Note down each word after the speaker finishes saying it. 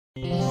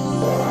In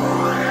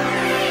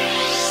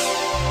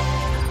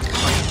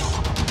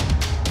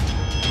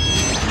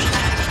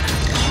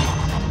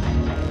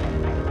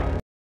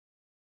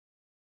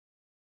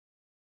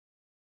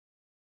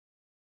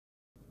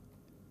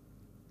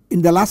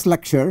the last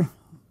lecture,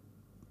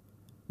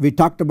 we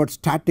talked about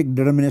static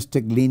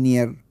deterministic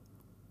linear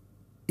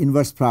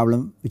inverse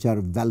problem which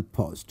are well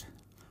posed.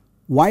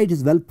 Why it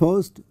is well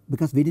posed?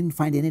 Because we did not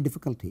find any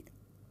difficulty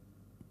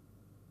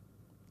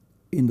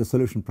in the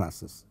solution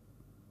process.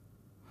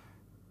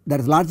 That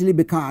is largely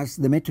because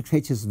the matrix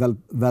H is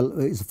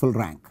is full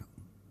rank.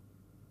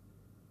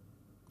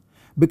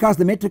 Because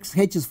the matrix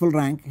H is full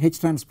rank, H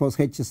transpose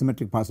H is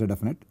symmetric positive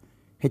definite,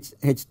 H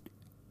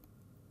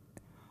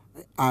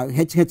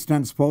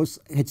transpose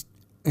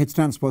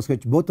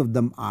H, both of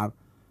them are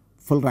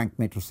full rank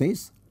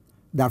matrices.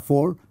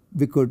 Therefore,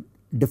 we could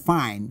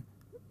define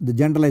the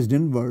generalized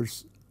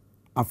inverse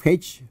of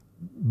H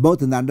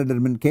both in the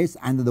underdetermined case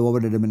and in the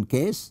overdetermined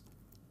case.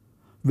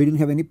 We did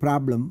not have any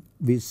problem.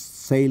 We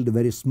sailed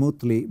very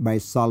smoothly by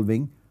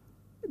solving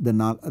the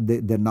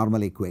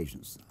normal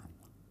equations.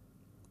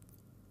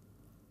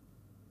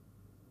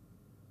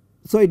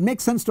 So it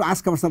makes sense to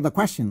ask ourselves the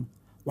question,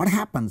 what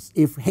happens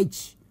if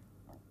H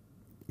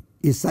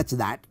is such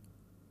that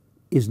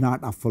is not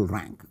a full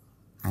rank,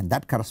 and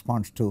that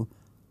corresponds to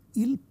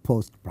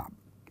ill-posed problem.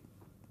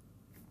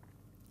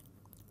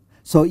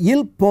 So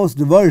ill-posed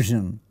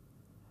version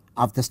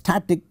of the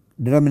static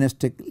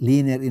deterministic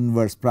linear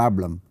inverse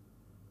problem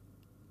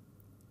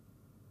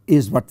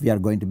is what we are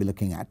going to be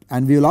looking at,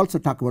 and we will also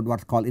talk about what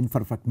is called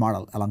imperfect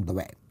model along the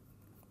way.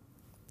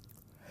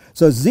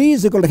 So Z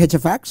is equal to H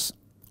of x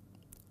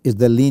is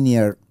the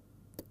linear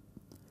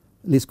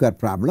least square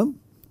problem.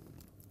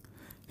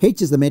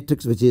 H is the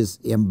matrix which is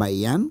M by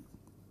N.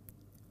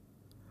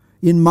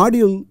 In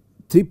module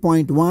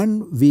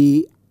 3.1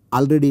 we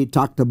already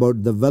talked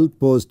about the well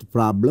posed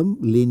problem,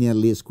 linear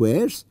least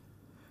squares.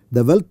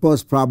 The well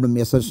posed problem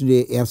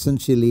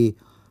essentially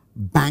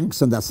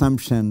banks on the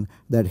assumption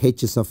that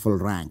H is a full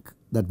rank.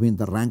 That means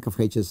the rank of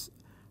H is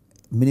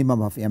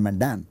minimum of M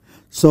and N.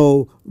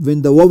 So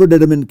in the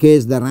overdetermined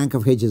case the rank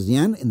of H is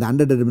N, in the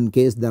underdetermined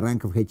case the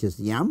rank of H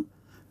is M.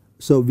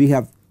 So we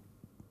have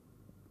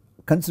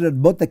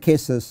considered both the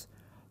cases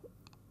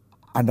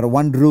under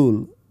one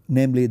rule,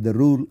 namely the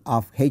rule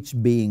of H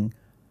being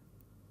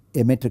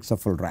a matrix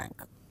of full rank.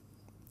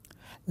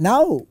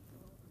 Now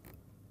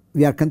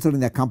we are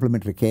considering a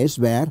complementary case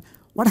where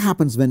what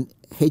happens when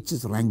H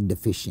is rank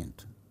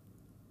deficient.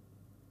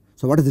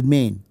 So what does it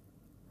mean?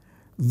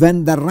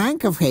 When the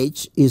rank of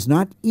H is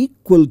not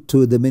equal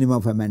to the minimum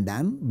of M and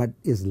N but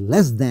is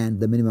less than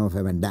the minimum of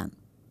M and N.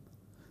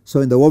 So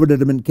in the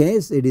overdetermined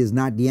case it is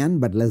not N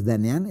but less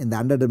than N, in the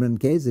underdetermined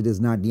case it is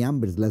not M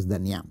but it is less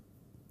than M.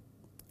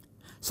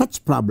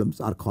 Such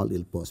problems are called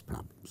ill-posed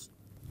problems.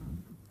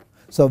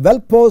 So well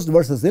posed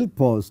versus ill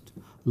posed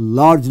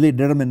largely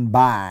determined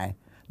by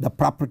the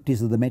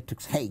properties of the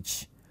matrix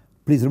H.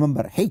 Please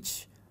remember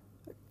H,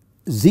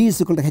 Z is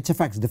equal to H of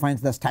x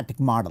defines the static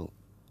model.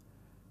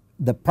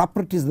 The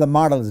properties of the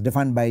model is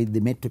defined by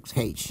the matrix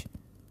H.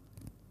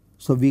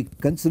 So we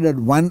considered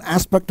one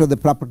aspect of the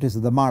properties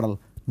of the model.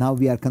 Now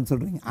we are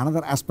considering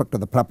another aspect of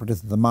the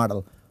properties of the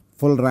model,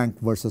 full rank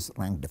versus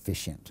rank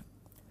deficient.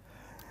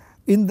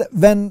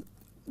 When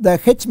the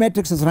H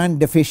matrix is rank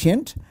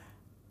deficient,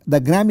 the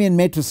Gramian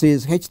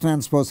matrices H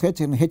transpose H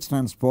and H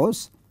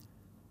transpose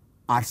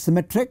are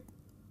symmetric,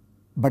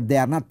 but they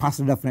are not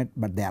positive definite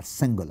but they are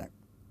singular.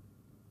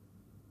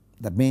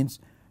 That means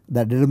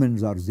the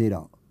determinants are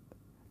 0.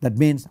 That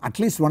means at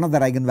least one of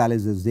their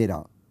eigenvalues is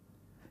 0.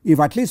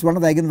 If at least one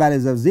of the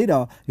eigenvalues is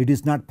 0, it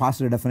is not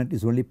positive definite, it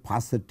is only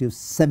positive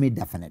semi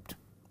definite.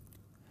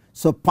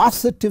 So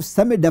positive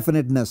semi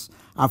definiteness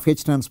of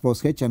H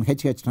transpose H and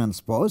H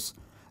transpose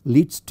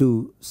leads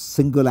to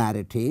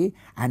singularity,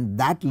 and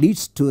that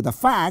leads to the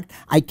fact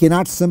I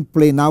cannot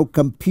simply now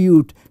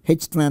compute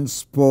H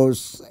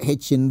transpose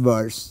H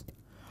inverse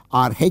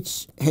or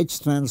H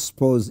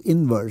transpose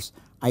inverse.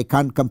 I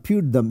can't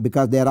compute them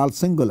because they are all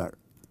singular.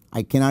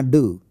 I cannot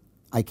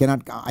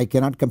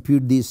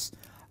compute these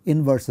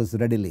inverses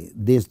readily.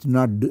 These do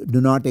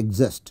not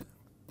exist.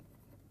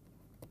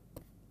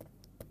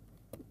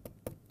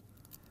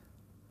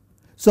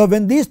 So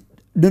when these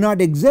do not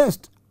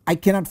exist, I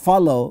cannot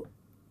follow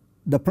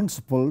the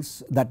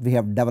principles that we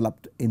have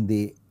developed in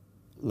the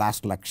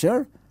last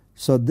lecture.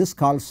 So this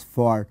calls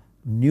for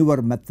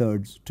newer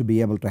methods to be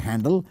able to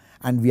handle,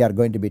 and we are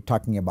going to be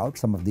talking about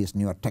some of these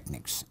newer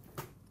techniques.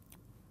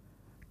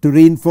 To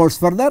reinforce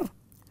further,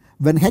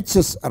 when H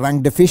is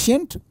rank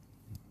deficient,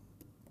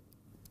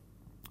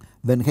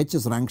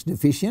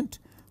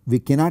 we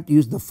cannot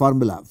use the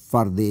formula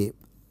for the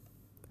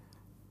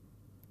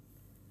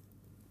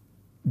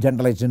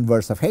generalized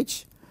inverse of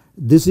H.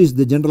 This is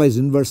the generalized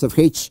inverse of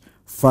H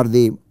for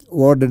the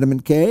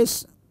overdetermined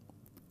case.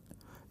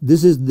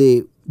 This is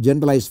the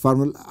generalized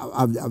formula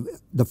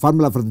the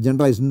formula for the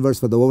generalized inverse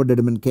for the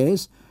overdetermined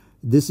case.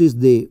 This is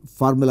the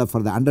formula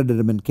for the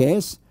underdetermined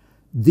case.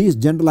 These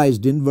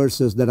generalized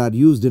inverses that are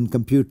used in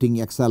computing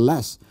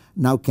XLS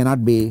now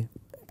cannot be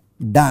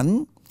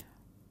done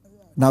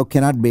now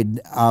cannot be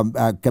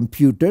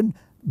computed.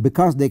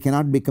 Because they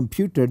cannot be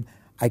computed,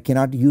 I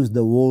cannot use the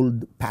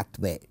old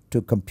pathway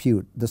to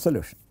compute the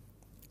solution.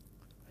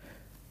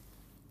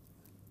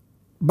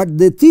 But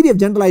the theory of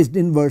generalized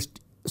inverse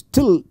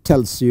still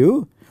tells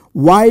you,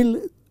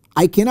 while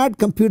I cannot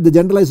compute the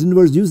generalized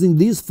inverse using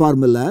these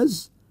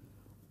formulas,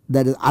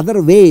 there is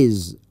other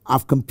ways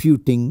of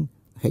computing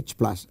H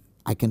plus.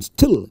 I can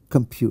still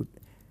compute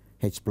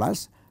H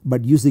plus,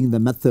 but using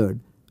the method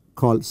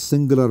called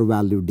singular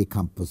value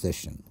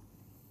decomposition.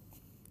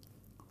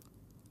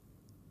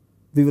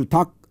 We will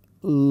talk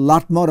a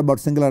lot more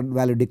about singular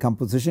value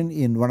decomposition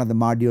in one of the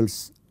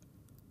modules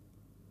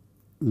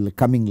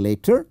coming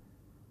later,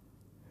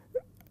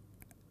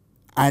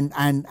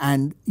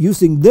 and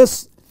using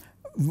this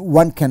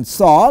one can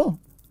solve,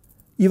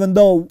 even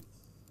though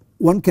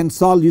one can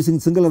solve using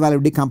singular value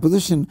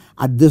decomposition.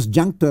 At this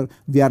juncture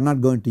we are not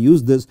going to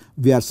use this,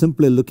 we are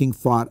simply looking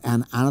for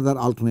another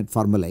alternate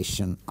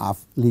formulation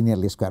of linear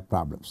least square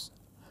problems.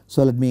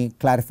 So let me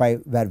clarify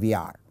where we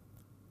are.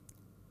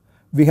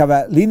 We have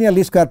a linear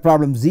least square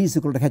problem Z is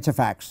equal to H of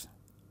x.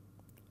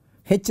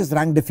 H is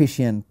rank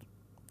deficient.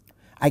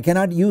 I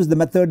cannot use the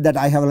method that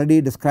I have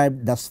already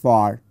described thus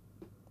far.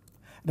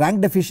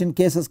 Rank deficient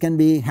cases can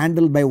be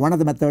handled by one of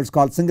the methods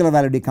called singular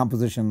value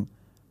decomposition.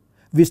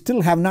 We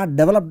still have not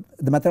developed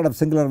the method of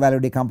singular value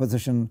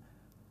decomposition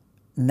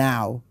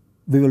now,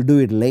 we will do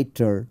it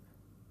later.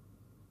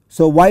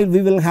 So while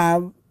we will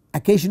have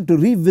occasion to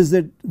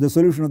revisit the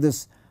solution of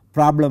this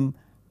problem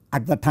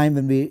at the time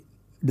when we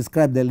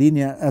describe the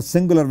linear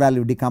singular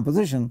value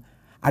decomposition,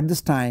 at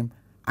this time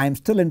I am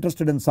still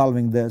interested in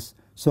solving this.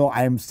 So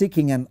I am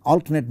seeking an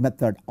alternate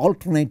method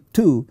alternate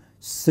to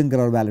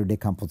singular value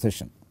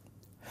decomposition.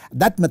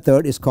 That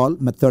method is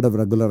called method of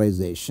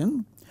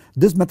regularization.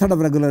 This method of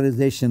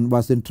regularization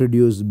was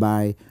introduced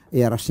by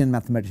a Russian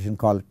mathematician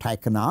called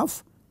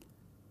Tikhonov.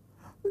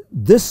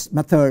 This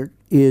method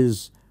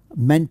is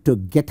meant to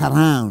get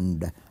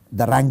around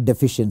the rank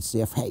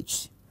deficiency of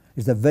H.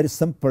 It is a very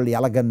simple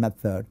elegant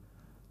method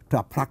to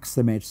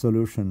approximate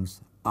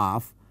solutions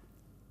of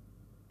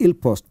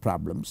ill-posed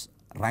problems,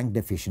 rank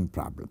deficient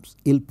problems.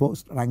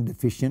 Ill-posed, rank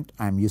deficient,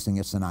 I am using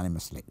it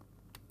synonymously.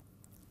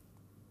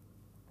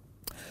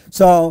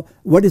 So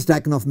what is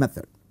Tikhonov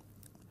method?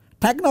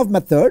 Tikhonov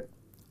method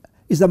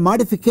is a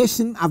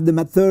modification of the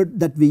method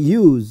that we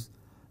use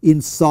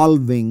in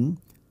solving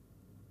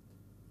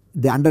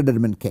the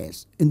underdetermined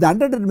case. In the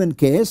underdetermined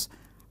case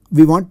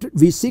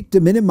we seek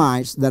to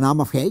minimize the norm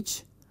of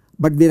H,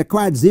 but we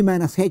require Z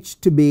minus H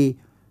to be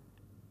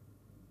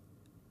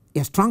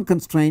a strong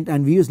constraint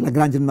and we use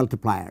Lagrangian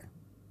multiplier.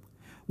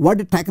 What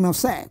did Tikhonov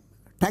say?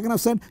 Tikhonov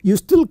said you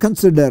still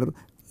consider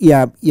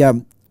a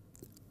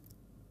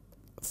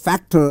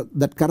factor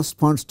that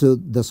corresponds to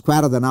the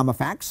square of the norm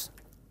of x.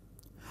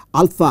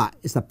 Alpha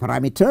is a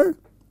parameter,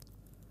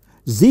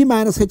 Z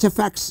minus H of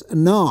x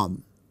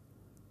norm.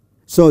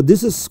 So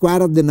this is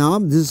square of the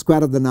norm, this is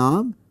square of the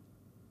norm.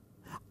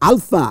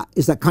 Alpha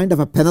is a kind of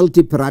a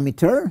penalty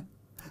parameter.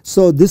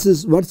 So this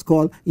is what is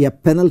called a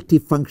penalty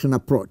function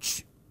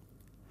approach.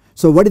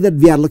 So what is that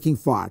we are looking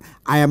for?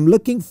 I am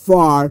looking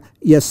for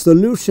a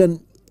solution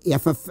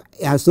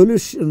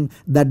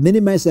that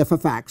minimizes f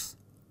of x.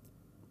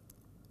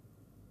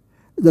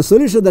 The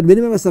solution that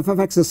minimizes f of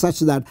x is such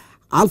that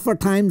alpha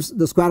times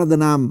the square of the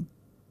norm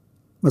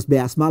must be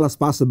as small as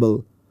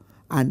possible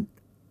and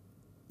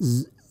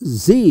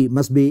z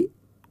must be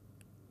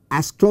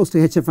as close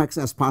to h of x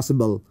as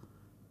possible,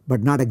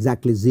 but not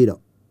exactly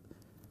 0.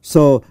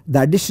 So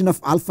the addition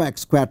of alpha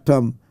x squared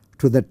term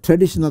to the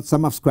traditional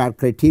sum of square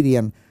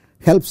criterion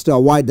helps to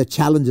avoid the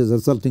challenges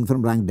resulting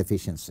from rank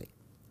deficiency.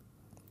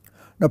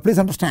 Now please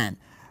understand,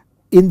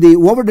 in the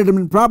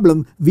overdetermined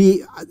problem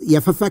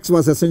f of x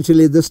was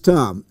essentially this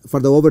term for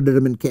the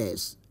overdetermined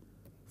case.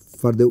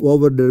 For the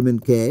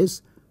overdetermined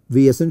case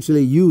we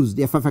essentially used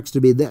f of x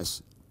to be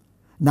this.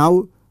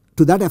 Now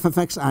to that f of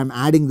x I am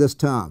adding this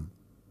term.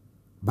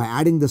 By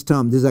adding this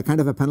term, this is a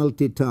kind of a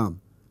penalty term.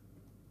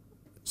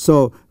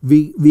 So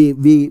we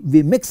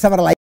mix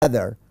several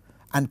together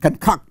and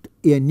concoct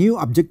a new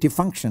objective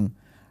function,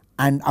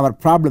 and our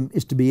problem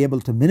is to be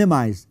able to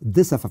minimize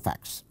this f of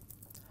x.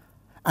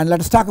 And let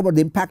us talk about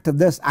the impact of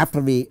this after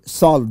we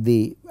solve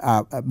the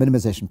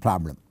minimization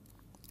problem.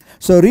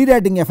 So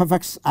rewriting f of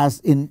x as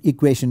in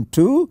equation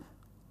 2,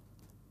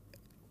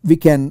 we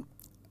can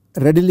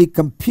readily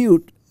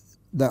compute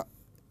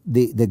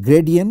the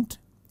gradient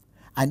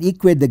and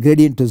equate the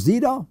gradient to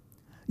 0.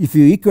 If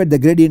you equate the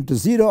gradient to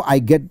 0, I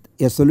get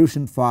a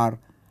solution for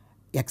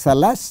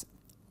XLS.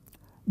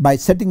 By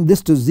setting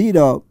this to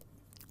 0,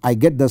 I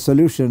get the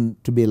solution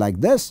to be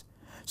like this.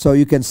 So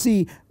you can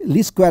see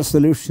least square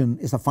solution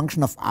is a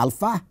function of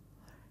alpha,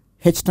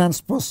 H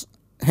transpose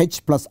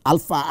H plus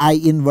alpha I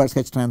inverse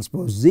H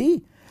transpose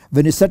Z.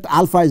 When you set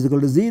alpha is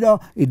equal to 0,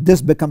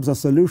 this becomes a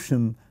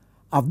solution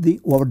of the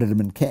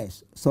overdetermined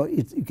case. So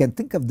you can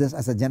think of this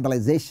as a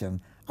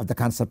generalization of the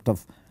concept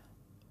of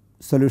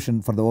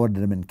solution for the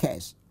overdetermined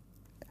case.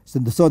 So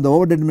in the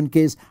overdetermined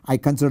case I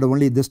considered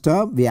only this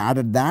term, we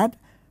added that,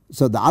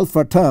 So the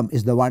alpha term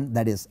is the one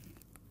that is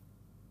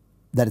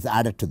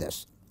added to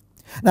this.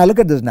 Now look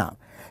at this now.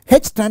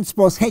 H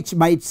transpose H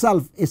by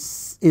itself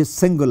is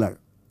singular,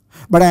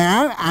 but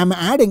I am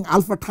adding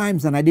alpha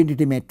times an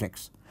identity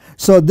matrix.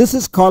 So this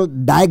is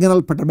called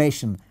diagonal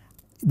perturbation.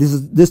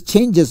 This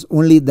changes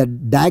only the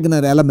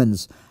diagonal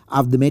elements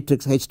of the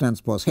matrix H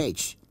transpose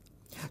H.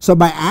 So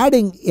by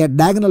adding a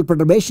diagonal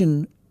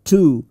perturbation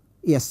to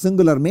a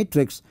singular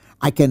matrix,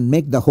 I can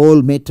make the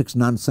whole matrix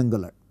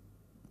non-singular.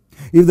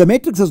 If the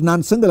matrix is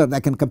non-singular, I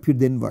can compute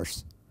the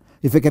inverse.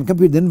 If I can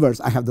compute the inverse,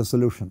 I have the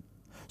solution.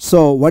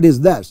 So what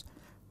is this?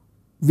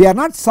 We are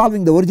not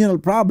solving the original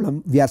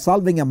problem, we are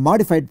solving a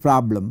modified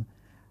problem.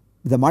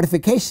 The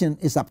modification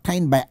is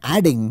obtained by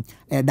adding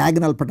a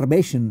diagonal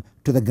perturbation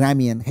to the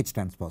Gramian H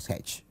transpose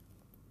H.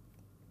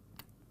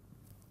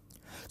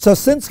 So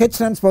since H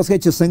transpose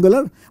H is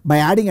singular, by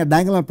adding a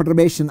diagonal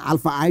perturbation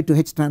alpha I to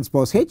H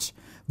transpose H,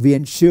 we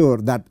ensure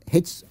that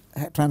H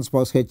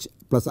transpose H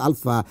plus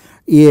alpha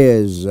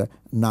is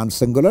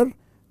non-singular.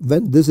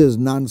 When this is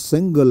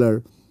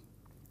non-singular,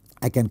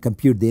 I can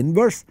compute the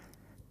inverse.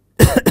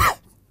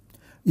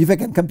 If I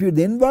can compute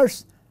the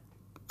inverse,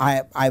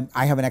 I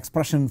have an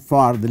expression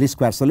for the least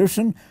square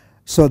solution.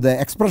 So the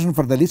expression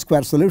for the least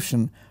square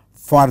solution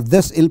for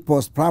this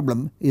ill-posed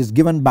problem is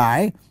given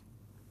by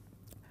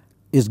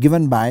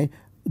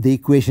the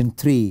equation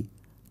 3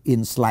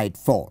 in slide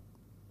 4.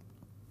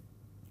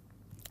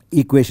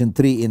 Equation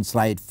 3 in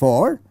slide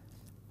 4.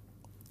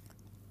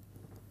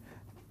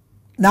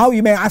 Now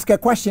you may ask a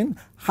question,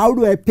 how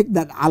do I pick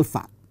that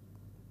alpha?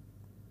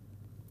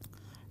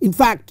 In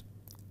fact,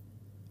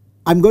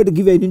 I am going to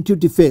give you an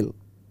intuitive fail.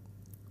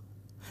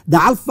 The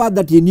alpha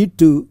that you need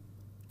to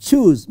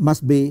choose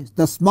must be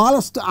the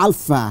smallest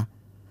alpha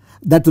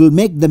that will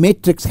make the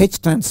matrix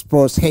H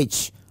transpose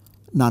H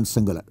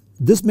non-singular.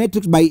 This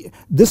matrix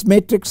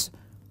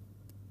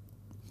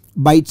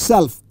by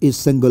itself is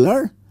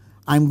singular.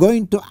 I am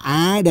going to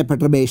add a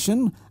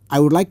perturbation. I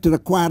would like to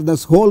require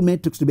this whole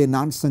matrix to be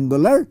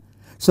non-singular.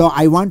 So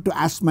I want to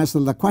ask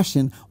myself the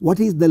question,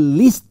 what is the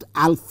least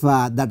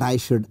alpha that I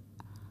should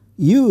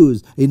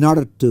use in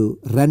order to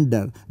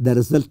render the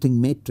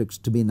resulting matrix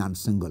to be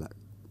non-singular?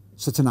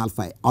 Such an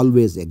alpha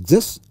always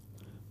exists,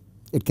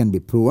 it can be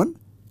proven.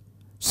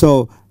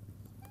 So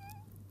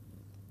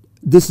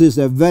this is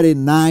a very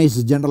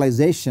nice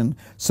generalization.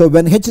 So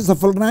when H is a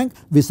full rank,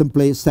 we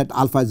simply set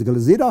alpha is equal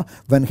to 0.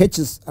 When H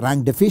is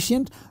rank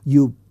deficient,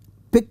 you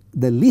pick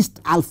the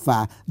least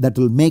alpha that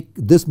will make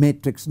this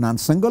matrix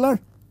non-singular.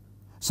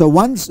 So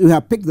once you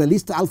have picked the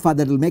least alpha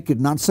that will make it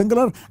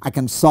non-singular, I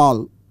can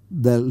solve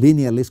the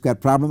linear least square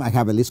problem. I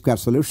have a least square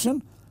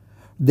solution.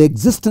 The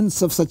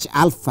existence of such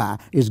alpha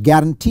is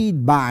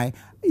guaranteed by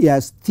a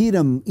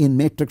theorem in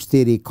matrix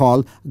theory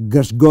called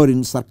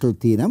Gregorian circle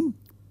theorem.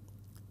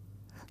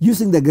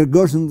 Using the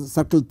Gregorian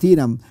circle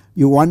theorem,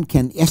 one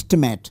can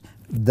estimate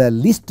the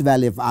least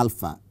value of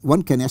alpha.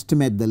 One can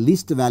estimate the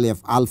least value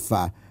of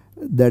alpha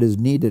that is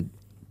needed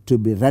to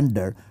be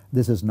rendered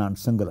this is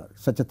non-singular.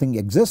 Such a thing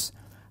exists.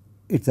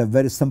 It is a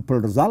very simple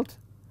result.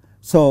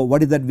 So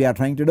what is that we are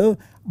trying to do?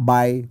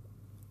 By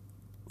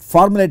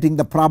formulating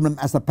the problem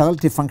as a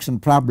penalty function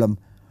problem,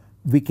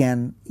 we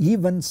can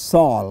even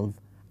solve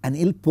an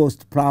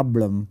ill-posed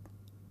problem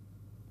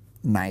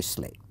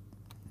nicely.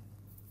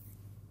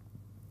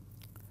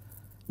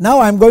 Now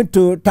I am going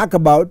to talk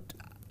about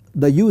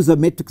the use of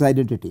matrix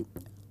identity.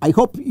 I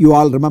hope you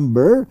all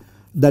remember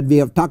that we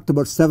have talked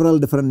about several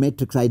different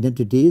matrix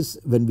identities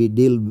when we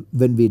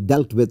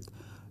dealt with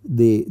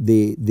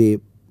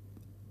the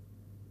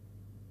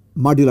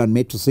modular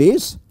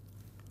matrices.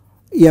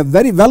 A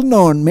very well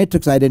known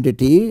matrix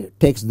identity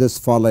takes this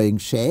following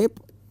shape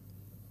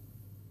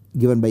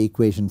given by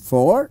equation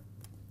 4.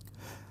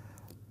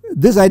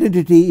 This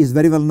identity is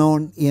very well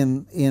known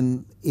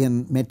in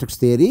matrix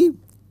theory.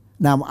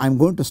 Now I am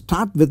going to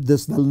start with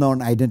this well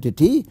known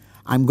identity.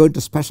 I am going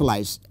to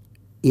specialize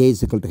A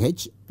is equal to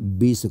H,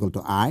 B is equal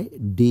to I,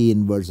 D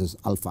inverse is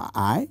alpha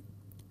I.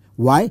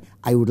 Why?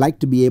 I would like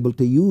to be able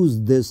to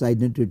use this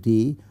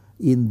identity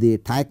in the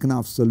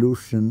Tychonoff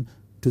solution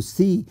to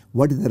see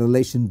what is the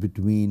relation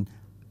between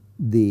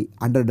the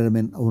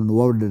underdetermined and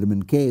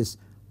overdetermined case.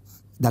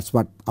 That is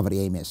what our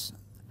aim is.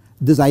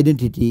 This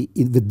identity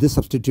with this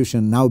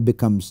substitution now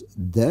becomes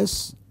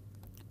this.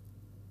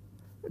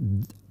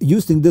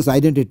 Using this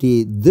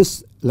identity,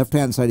 this left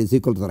hand side is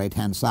equal to the right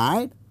hand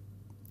side.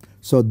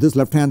 So this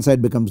left hand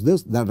side becomes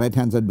this, the right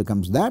hand side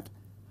becomes that.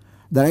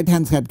 The right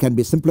hand side can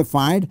be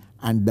simplified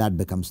and that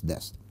becomes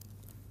this.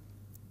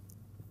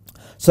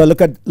 So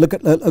look at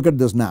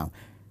this now.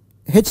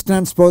 H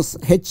transpose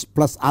H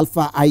plus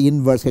alpha I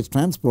inverse H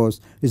transpose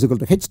is equal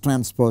to H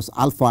transpose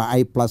alpha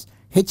I plus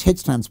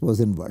H transpose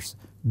inverse.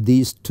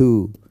 These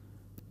two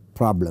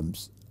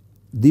problems,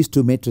 these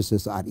two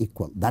matrices are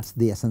equal. That is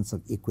the essence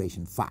of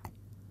equation 5.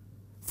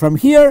 From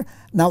here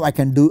now I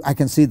can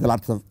see the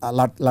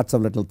lots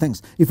of little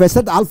things. If I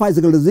set alpha is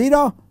equal to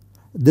 0,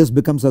 this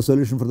becomes a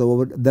solution for the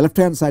left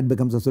hand side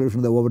becomes a solution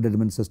of the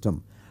overdetermined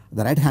system.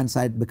 The right hand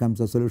side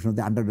becomes a solution of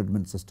the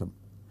underdetermined system.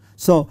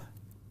 So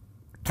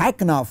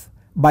Tychonoff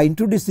by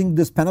introducing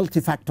this penalty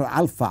factor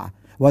alpha,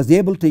 was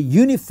able to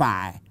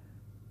unify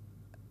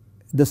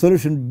the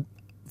solution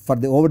for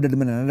the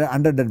overdetermined and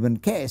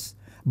underdetermined case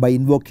by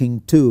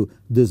invoking to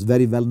this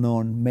very well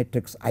known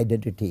matrix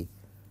identity.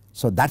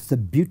 So that is the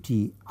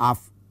beauty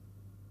of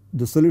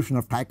the solution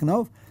of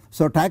Tychonoff.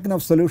 So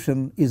Tychonoff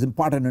solution is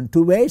important in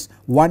two ways.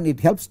 One, it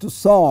helps to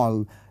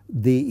solve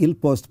the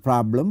ill-posed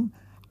problem.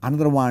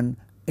 Another one,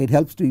 it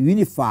helps to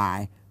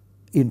unify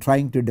in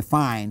trying to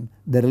define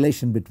the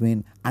relation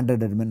between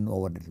underdetermined and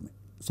overdetermined.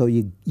 So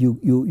you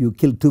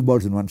kill two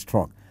birds in one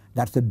stroke.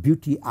 That is the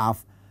beauty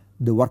of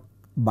the work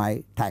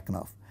by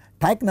Tychonoff.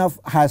 Tychonoff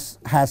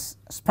has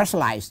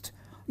specialized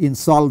in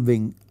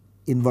solving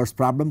inverse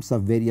problems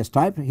of various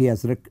types. He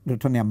has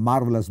written a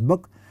marvelous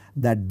book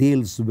that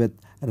deals with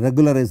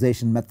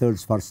regularization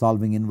methods for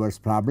solving inverse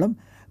problem.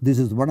 This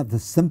is one of the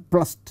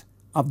simplest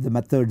of the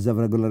methods of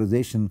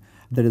regularization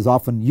that is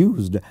often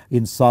used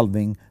in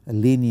solving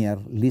linear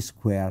least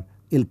square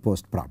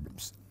ill-posed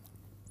problems.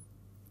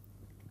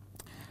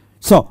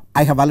 So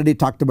I have already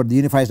talked about the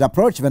unified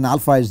approach. When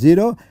alpha is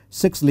 0,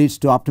 6 leads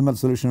to optimal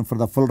solution for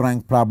the full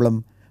rank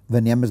problem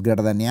when m is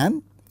greater than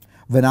n.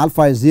 When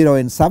alpha is 0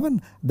 in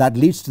 7, that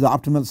leads to the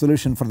optimal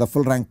solution for the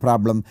full rank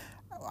problem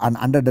an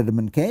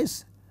underdetermined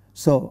case.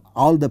 So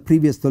all the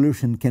previous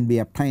solution can be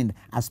obtained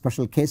as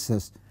special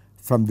cases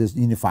from this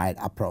unified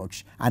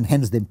approach, and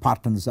hence the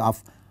importance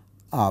of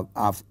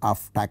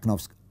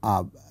Tychonoff's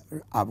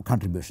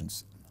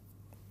contributions.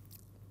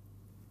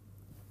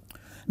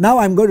 Now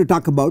I am going to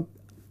talk about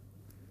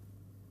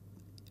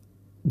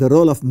the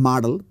role of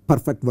model,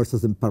 perfect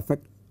versus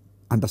imperfect,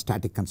 under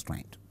static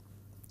constraint.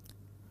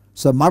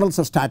 So models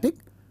are static,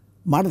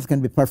 models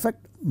can be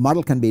perfect,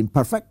 model can be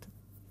imperfect.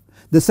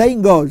 The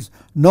saying goes,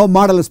 no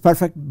model is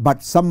perfect,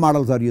 but some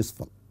models are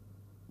useful.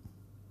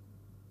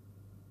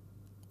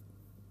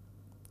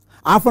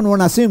 Often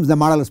one assumes the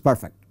model is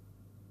perfect.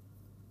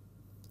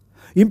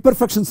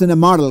 Imperfections in a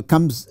model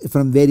comes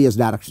from various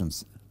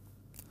directions.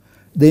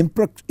 The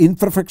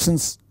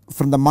imperfections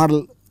from the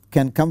model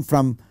can come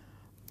from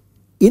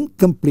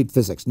incomplete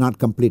physics, not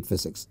complete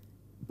physics.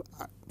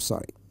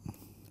 Sorry.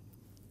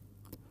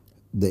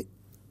 The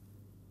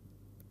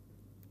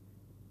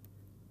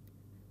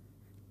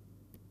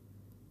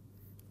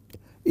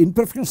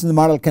imperfections in the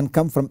model can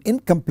come from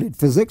incomplete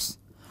physics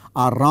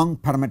or wrong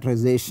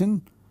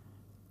parameterization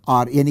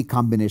or any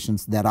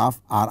combinations thereof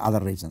or other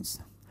reasons.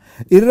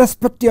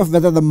 Irrespective of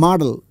whether the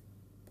model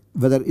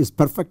is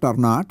perfect or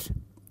not,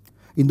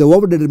 in the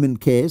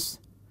overdetermined case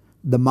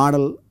the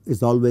model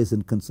is always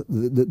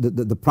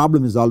the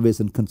problem is always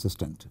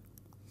inconsistent,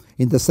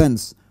 in the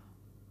sense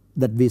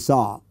that we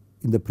saw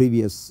in the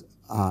previous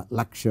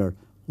lecture.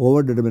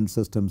 Overdetermined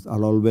systems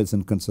are always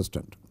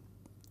inconsistent.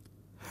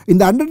 In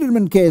the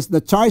underdetermined case,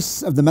 the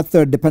choice of the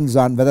method depends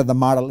on whether the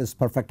model is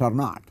perfect or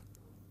not.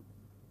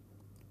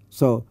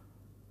 So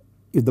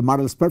if the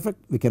model is perfect,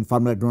 we can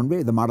formulate one way.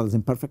 If the model is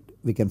imperfect,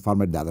 we can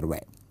formulate the other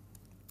way.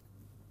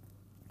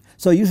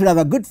 So you should have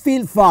a good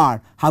feel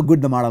for how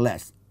good the model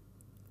is.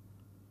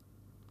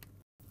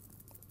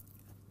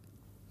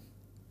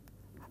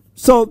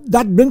 So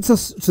that brings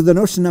us to the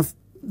notion of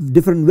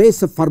different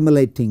ways of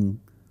formulating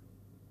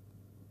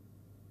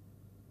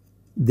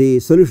the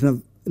solution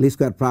of least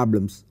square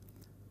problems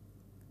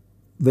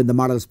when the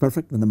model is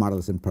perfect, when the model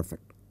is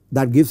imperfect.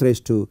 That gives rise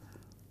to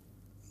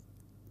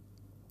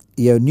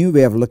a new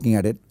way of looking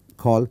at it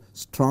called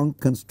strong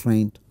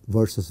constraint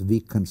versus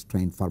weak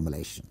constraint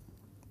formulation.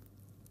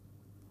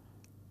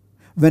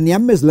 When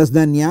m is less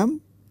than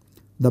m,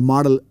 the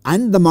model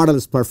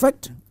is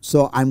perfect.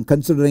 So I am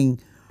considering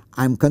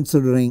an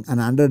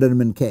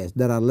underdetermined case.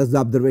 There are less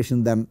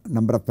observations than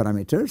number of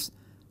parameters,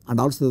 and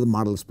also the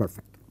model is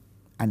perfect,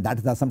 and that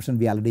is the assumption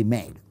we already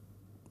made.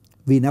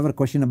 We never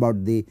question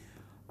about the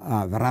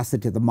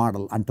veracity of the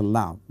model until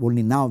now.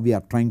 Only now we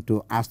are trying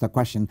to ask the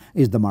question,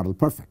 is the model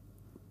perfect?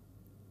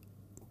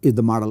 If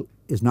the model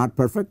is not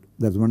perfect,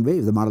 that is one way.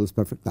 If the model is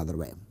perfect, the other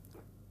way.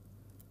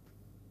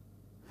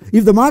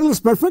 If the model is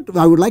perfect,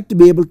 I would like to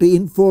be able to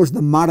enforce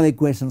the model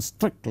equation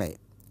strictly.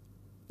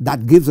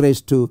 That gives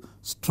rise to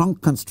strong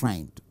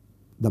constraint.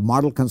 The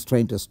model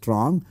constraint is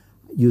strong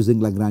using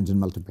Lagrangian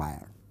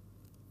multiplier.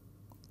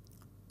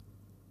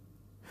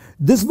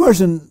 This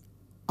version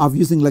of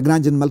using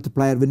Lagrangian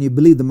multiplier, when you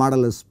believe the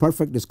model is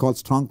perfect, is called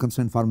strong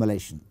constraint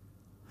formulation.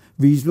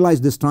 We utilize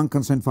this strong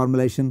constraint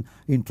formulation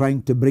in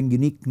trying to bring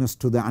uniqueness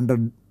to the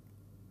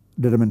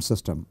underdetermined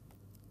system.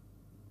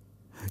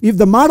 If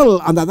the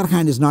model on the other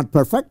hand is not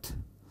perfect,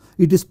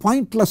 it is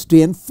pointless to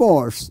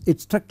enforce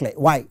it strictly.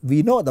 Why?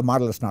 We know the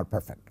model is not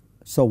perfect.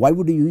 So why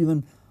would you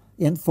even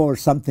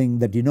enforce something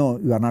that you know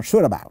you are not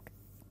sure about?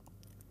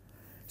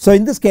 So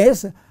in this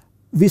case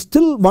we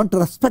still want to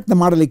respect the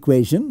model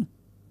equation,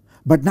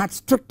 but not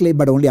strictly,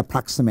 but only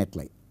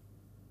approximately.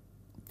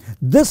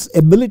 This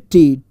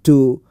ability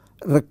to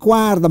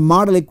require the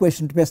model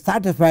equation to be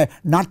satisfied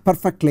not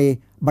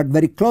perfectly but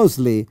very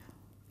closely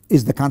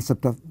is the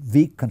concept of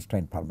weak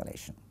constraint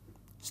formulation.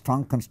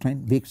 Strong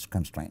constraint, weak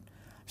constraint.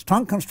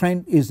 Strong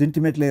constraint is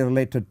intimately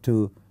related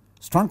to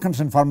strong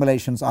constraint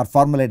formulations are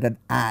formulated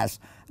as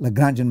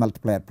Lagrangian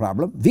multiplier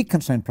problem. Weak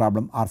constraint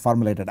problem are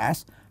formulated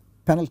as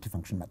penalty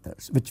function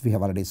methods, which we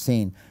have already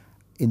seen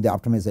in the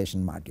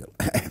optimization module.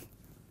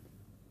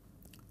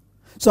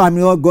 So I am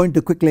now going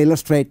to quickly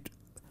illustrate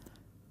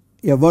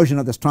a version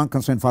of the strong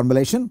constraint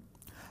formulation.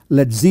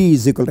 Let Z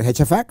is equal to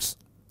h of x.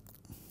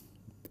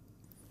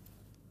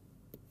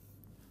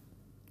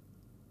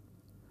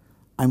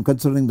 I am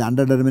considering the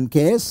underdetermined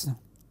case.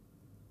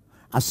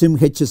 Assume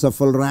H is a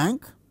full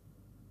rank.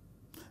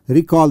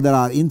 Recall there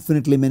are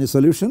infinitely many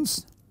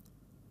solutions.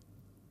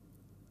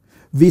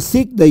 We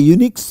seek the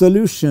unique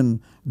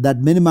solution that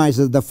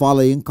minimizes the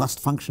following cost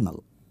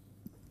functional.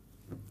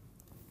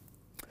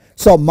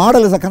 So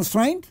model is a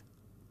constraint.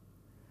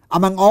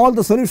 Among all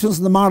the solutions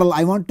in the model,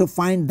 I want to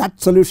find that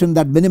solution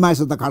that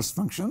minimizes the cost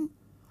function.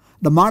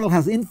 The model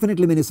has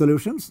infinitely many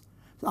solutions.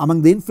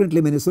 Among the infinitely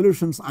many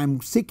solutions, I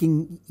am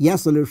seeking a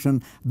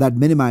solution that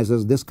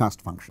minimizes this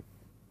cost function.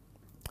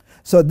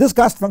 So this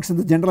cost function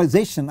is the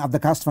generalization of the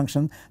cost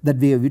function that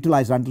we have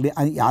utilized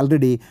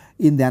already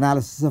in the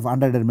analysis of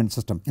underdetermined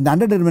system. In the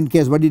underdetermined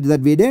case, what is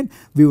that we did?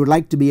 We would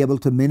like to be able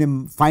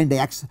to find a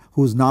x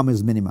whose norm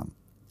is minimum.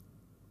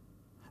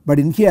 But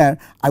in here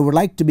I would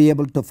like to be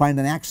able to find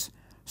an x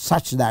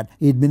such that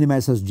it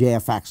minimizes j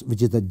of x,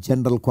 which is the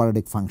general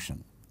quadratic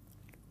function.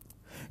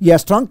 A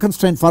strong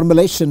constraint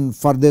formulation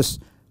for this,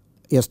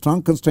 a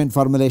strong constraint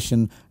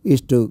formulation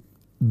is to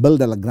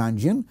build a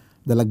Lagrangian.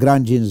 The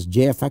Lagrangian is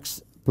j of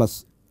x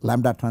plus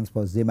lambda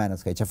transpose z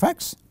minus h of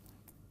x.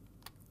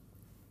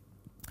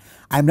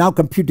 I am now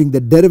computing the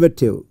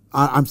derivative,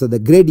 I am sorry, the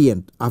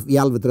gradient of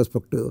L with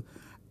respect to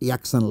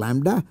x and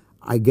lambda.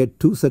 I get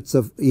two sets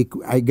of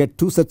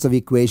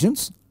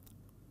equations.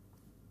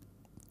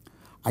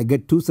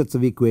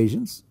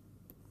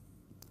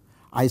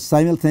 I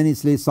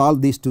simultaneously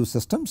solve these two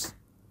systems.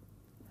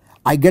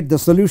 I get the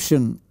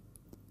solution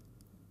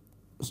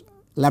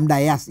lambda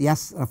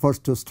s refers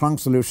to strong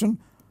solution,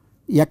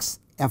 x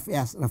f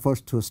s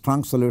refers to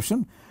strong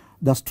solution.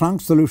 The strong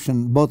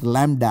solution, both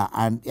lambda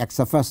and x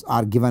of s,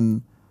 are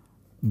given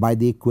by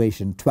the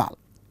equation 12,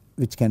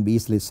 which can be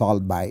easily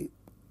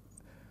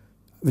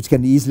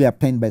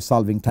obtained by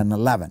solving 10 and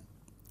 11.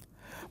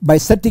 By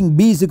setting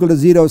b is equal to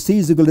 0, c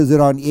is equal to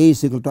 0 and a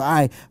is equal to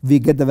I, we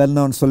get the well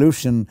known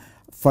solution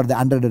for the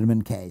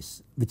underdetermined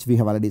case, which we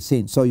have already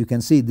seen. So you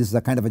can see this is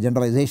a kind of a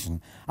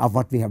generalization of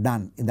what we have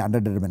done in the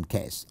underdetermined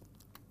case.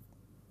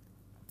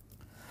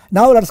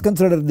 Now let us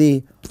consider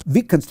the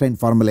weak constraint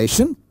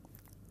formulation.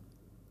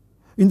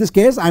 In this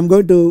case I am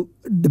going to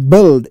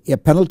build a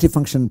penalty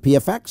function p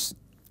of x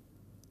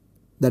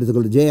that is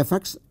equal to j of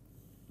x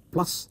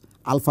plus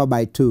alpha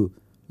by 2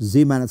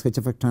 z minus h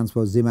of x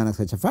transpose z minus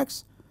h of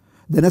x.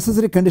 The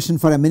necessary condition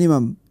for a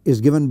minimum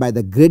is given by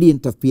the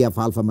gradient of p of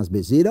alpha must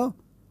be 0.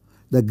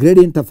 The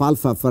gradient of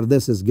alpha for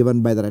this is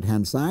given by the right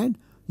hand side.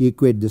 You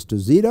equate this to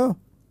 0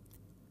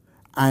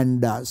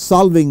 and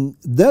solving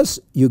this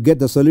you get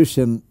the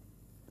solution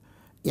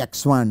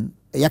x1,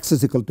 x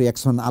is equal to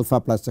x1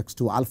 alpha plus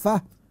x2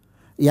 alpha.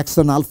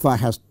 x1 alpha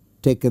has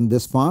taken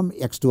this form,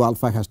 x2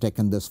 alpha has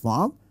taken this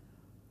form.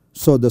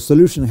 So the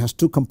solution has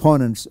two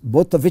components,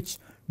 both of which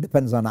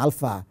depends on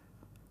alpha.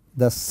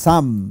 The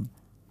sum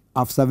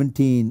of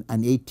 17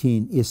 and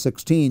 18 is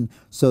 16.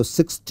 So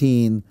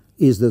 16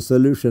 is the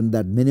solution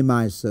that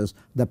minimizes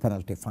the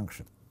penalty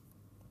function.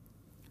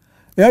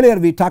 Earlier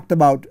we talked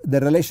about the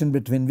relation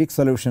between weak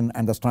solution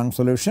and the strong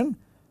solution.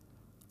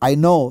 I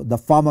know the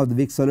form of the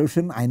weak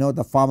solution, I know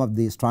the form of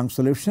the strong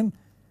solution.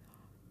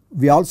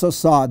 We also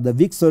saw the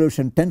weak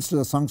solution tends to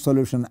the strong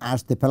solution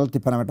as the penalty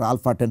parameter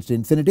alpha tends to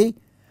infinity.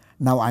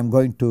 Now I am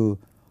going to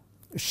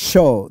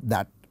show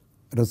that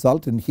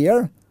result in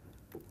here.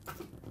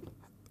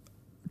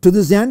 To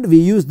this end we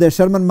use the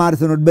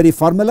Sherman-Morrison-Woodbury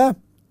formula.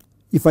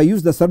 If I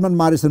use the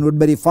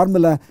Sherman-Morrison-Woodbury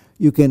formula,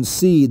 you can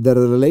see the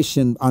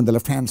relation on the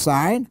left hand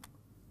side.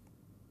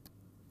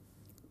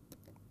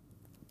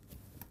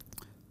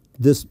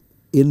 This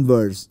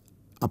inverse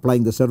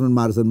applying the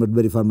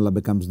Sherman-Morrison-Woodbury formula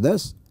becomes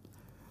this.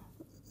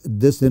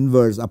 This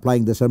inverse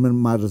applying the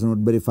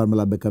Sherman-Morrison-Woodbury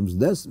formula becomes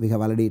this. We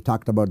have already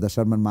talked about the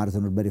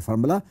Sherman-Morrison-Woodbury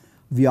formula.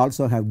 We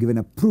also have given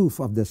a proof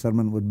of the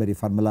Sherman-Woodbury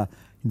formula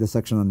in the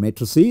section on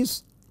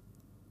matrices.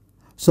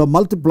 So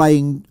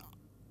multiplying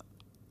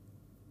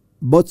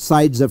both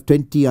sides of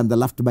 20 on the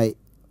left by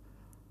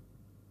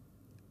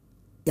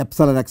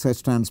epsilon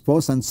xh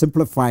transpose and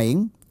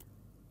simplifying.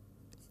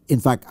 In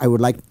fact I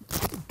would like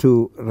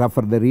to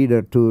refer the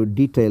reader to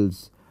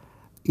details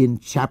in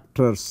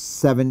chapter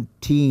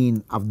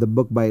 17 of the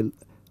book by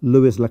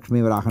Louis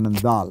Lakshmivarahan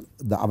and Dal,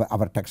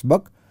 our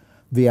textbook.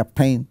 We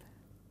obtain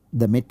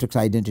the matrix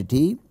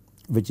identity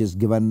which is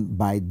given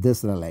by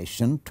this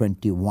relation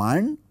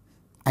 21.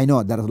 I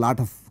know there is a lot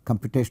of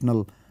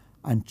computational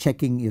and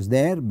checking is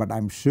there, but I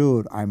am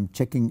sure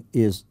checking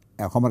is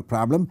a homework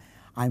problem.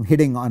 I am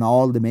hitting on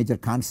all the major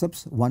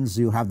concepts. Once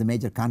you have the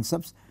major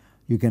concepts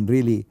you can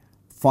really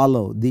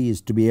follow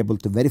these to be able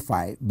to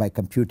verify by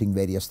computing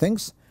various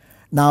things.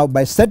 Now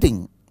by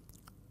setting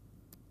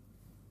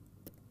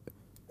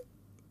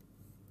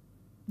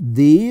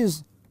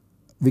these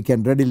we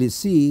can readily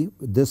see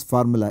this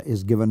formula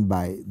is given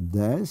by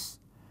this.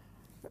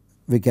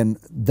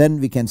 Then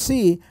we can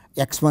see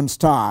x1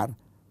 star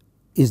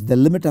is the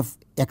limit of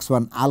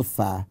x1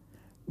 alpha,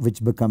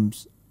 which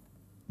becomes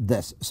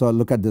this. So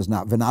look at this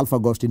now, when alpha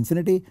goes to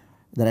infinity,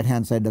 the right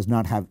hand side does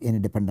not have any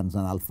dependence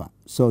on alpha.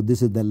 So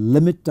this is the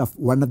limit of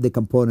one of the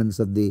components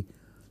of the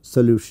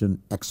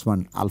solution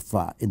x1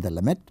 alpha in the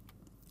limit.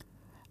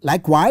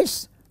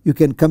 Likewise, you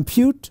can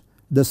compute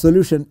the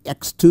solution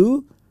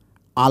x2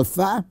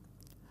 alpha,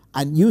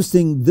 and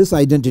using this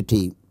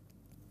identity,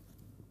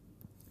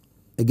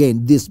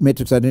 again these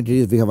matrix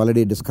identities we have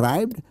already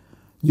described,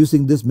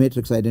 using this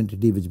matrix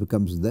identity which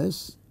becomes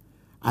this,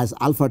 as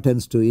alpha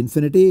tends to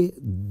infinity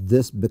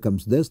this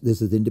becomes this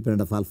is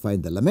independent of alpha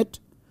in the limit.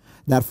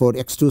 Therefore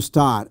x2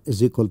 star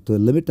is equal to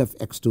limit of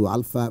x2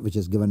 alpha, which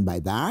is given by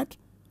that.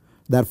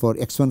 Therefore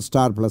x1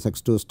 star plus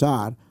x2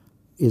 star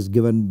is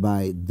given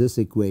by this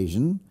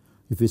equation.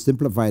 If you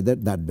simplify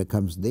that, that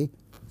becomes the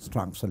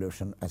strong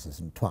solution as is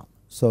in 12.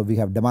 So we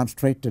have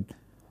demonstrated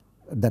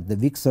that the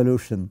weak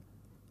solution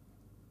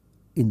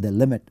in the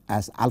limit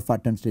as alpha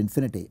tends to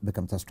infinity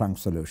becomes a strong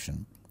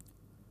solution.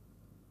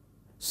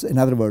 So in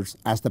other words,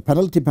 as the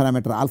penalty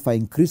parameter alpha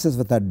increases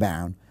with that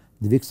bound,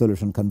 the weak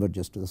solution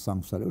converges to the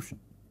strong solution.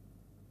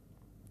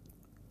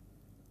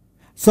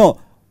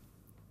 So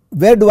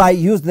where do I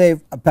use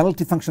the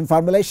penalty function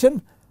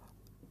formulation?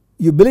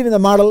 You believe in the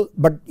model,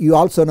 but you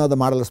also know the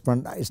model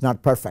is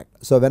not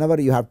perfect. So whenever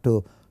you have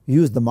to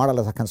use the model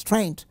as a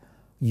constraint,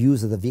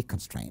 use the weak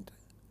constraint.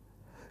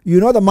 You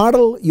know the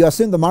model, you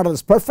assume the model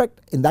is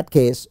perfect. In that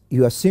case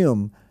you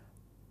assume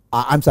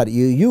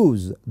you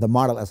use the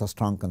model as a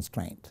strong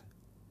constraint.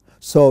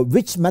 So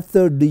which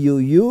method do you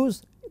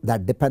use?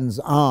 That depends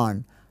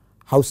on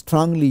how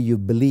strongly you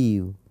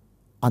believe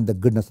on the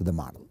goodness of the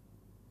model.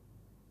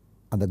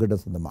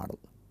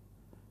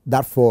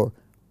 Therefore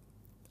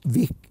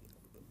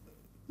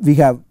we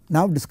have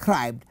now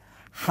described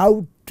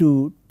how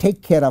to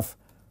take care of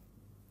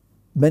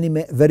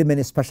very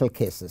many special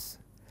cases.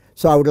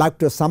 So I would like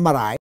to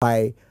summarize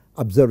by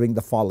observing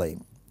the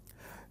following.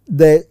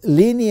 The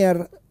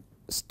linear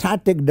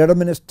static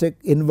deterministic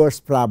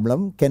inverse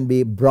problem can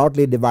be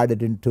broadly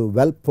divided into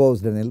well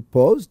posed and ill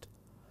posed.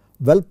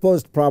 Well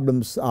posed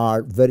problems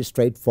are very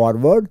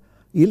straightforward.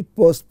 Ill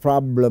posed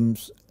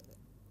problems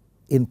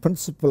in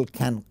principle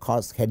can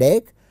cause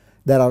headache.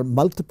 There are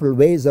multiple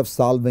ways of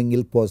solving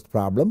ill posed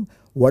problem.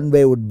 One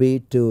way would be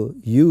to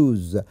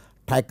use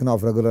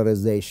Tychonoff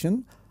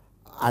regularization,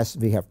 as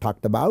we have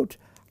talked about.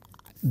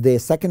 The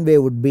second way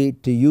would be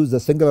to use the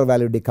singular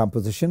value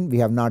decomposition. We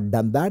have not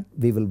done that.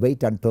 We will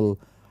wait until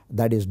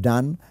that is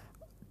done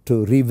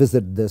to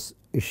revisit this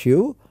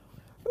issue.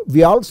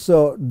 We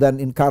also then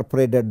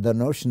incorporated the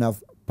notion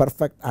of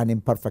perfect and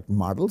imperfect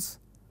models.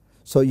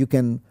 So you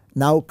can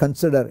now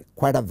consider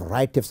quite a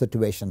variety of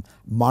situations.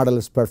 Model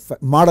is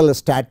perfect, model is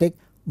static,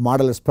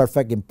 model is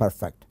perfect,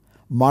 imperfect,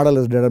 model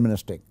is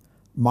deterministic,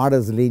 model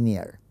is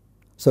linear.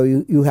 So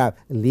you have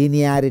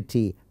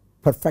linearity,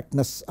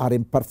 perfectness or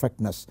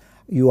imperfectness,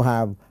 you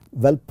have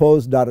well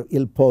posed or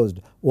ill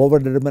posed, over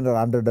determined or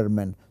under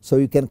determined. So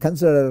you can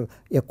consider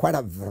quite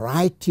a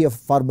variety of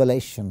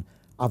formulation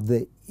of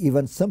the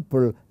even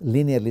simple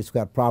linear least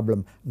square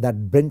problem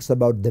that brings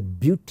about the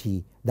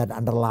beauty that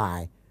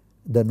underlie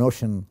the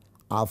notion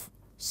of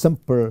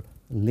simple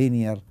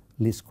linear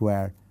least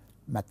square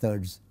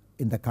methods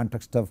in the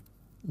context of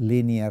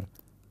linear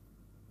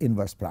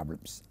inverse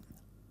problems.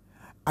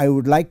 I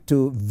would like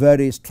to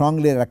very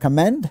strongly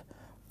recommend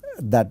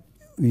that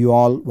you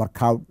all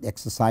work out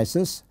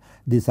exercises.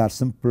 These are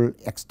simple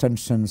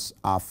extensions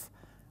of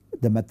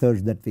the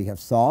methods that we have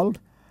solved.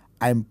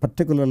 I am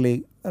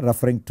particularly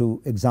referring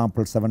to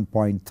example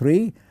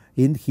 7.3.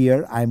 In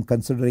here I am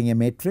considering a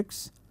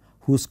matrix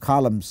whose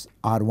columns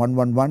are 1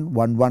 1 1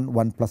 1 1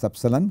 1 plus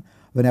epsilon.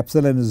 When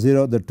epsilon is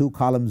 0, the two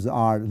columns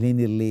are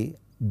linearly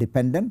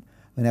dependent.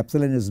 When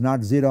epsilon is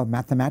not 0,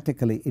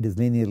 mathematically it is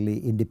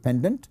linearly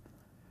independent.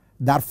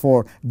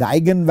 Therefore the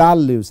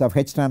eigenvalues of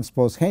H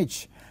transpose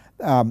H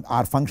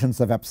are functions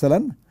of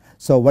epsilon.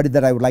 So what is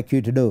that I would like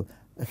you to do?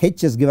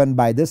 H is given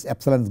by this,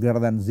 epsilon is greater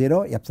than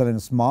 0, epsilon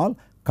is small,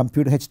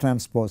 compute H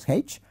transpose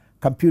H,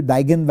 compute the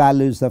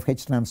eigenvalues of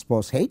H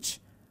transpose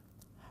H,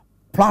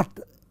 plot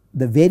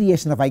the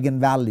variation of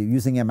eigenvalue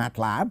using a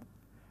MATLAB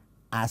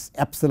as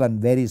epsilon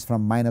varies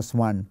from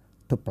 -1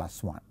 to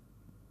 +1.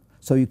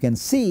 So you can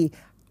see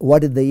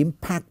what is the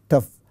impact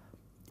of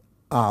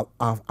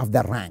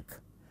the rank.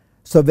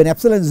 So when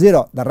epsilon is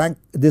 0, the rank,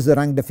 this is a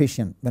rank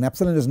deficient. When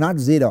epsilon is not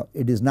 0,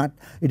 it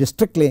is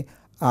strictly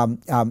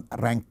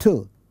rank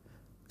 2.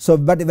 So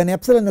but when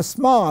epsilon is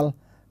small,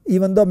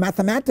 even though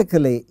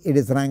mathematically it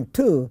is rank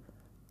 2,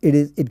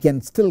 it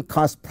can still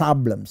cause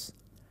problems,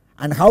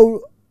 and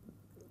how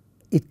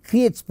it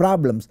creates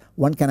problems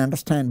one can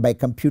understand by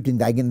computing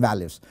the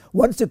eigenvalues.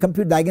 Once you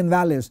compute the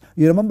eigenvalues,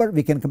 you remember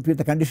we can compute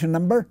the condition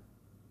number.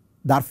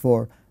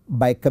 Therefore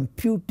by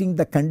computing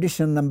the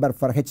condition number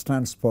for H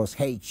transpose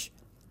H,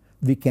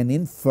 we can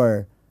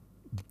infer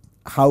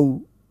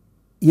how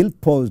ill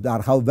posed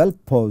or how well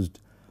posed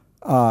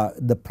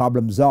the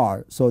problems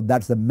are. So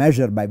that is the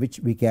measure by which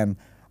we can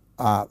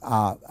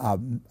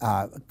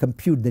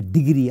compute the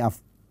degree of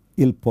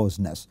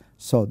ill-posedness.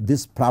 So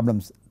this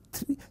problems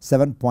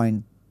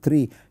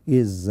 7.3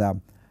 is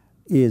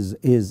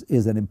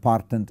an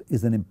important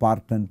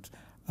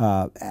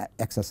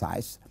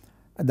exercise.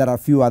 There are a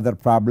few other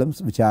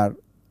problems which are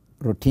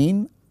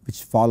routine,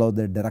 which follow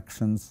the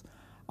directions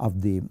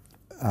of the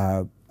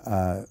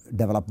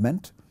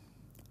development,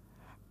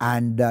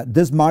 and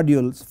this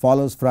module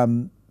follows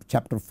from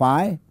chapter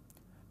 5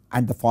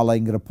 and the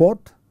following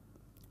report.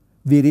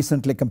 We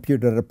recently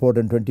computed a report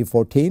in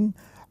 2014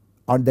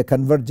 on the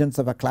convergence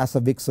of a class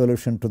of weak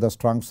solution to the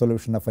strong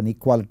solution of an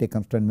equality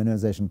constraint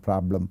minimization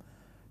problem.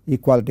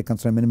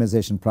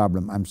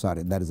 I am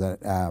sorry, that is a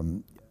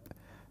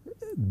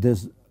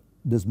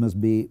this must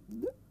be,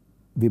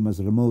 we must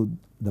remove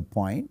the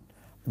point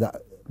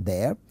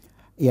there.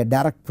 A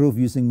direct proof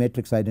using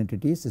matrix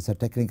identities is a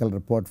technical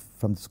report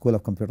from the School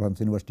of Computer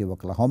Science, University of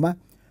Oklahoma.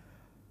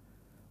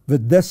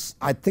 With this,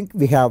 I think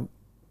we have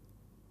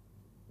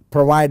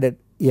provided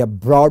a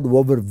broad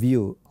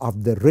overview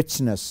of the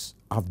richness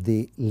of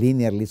the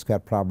linear least square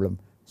problem,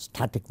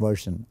 static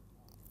version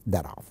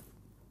thereof.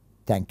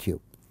 Thank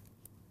you.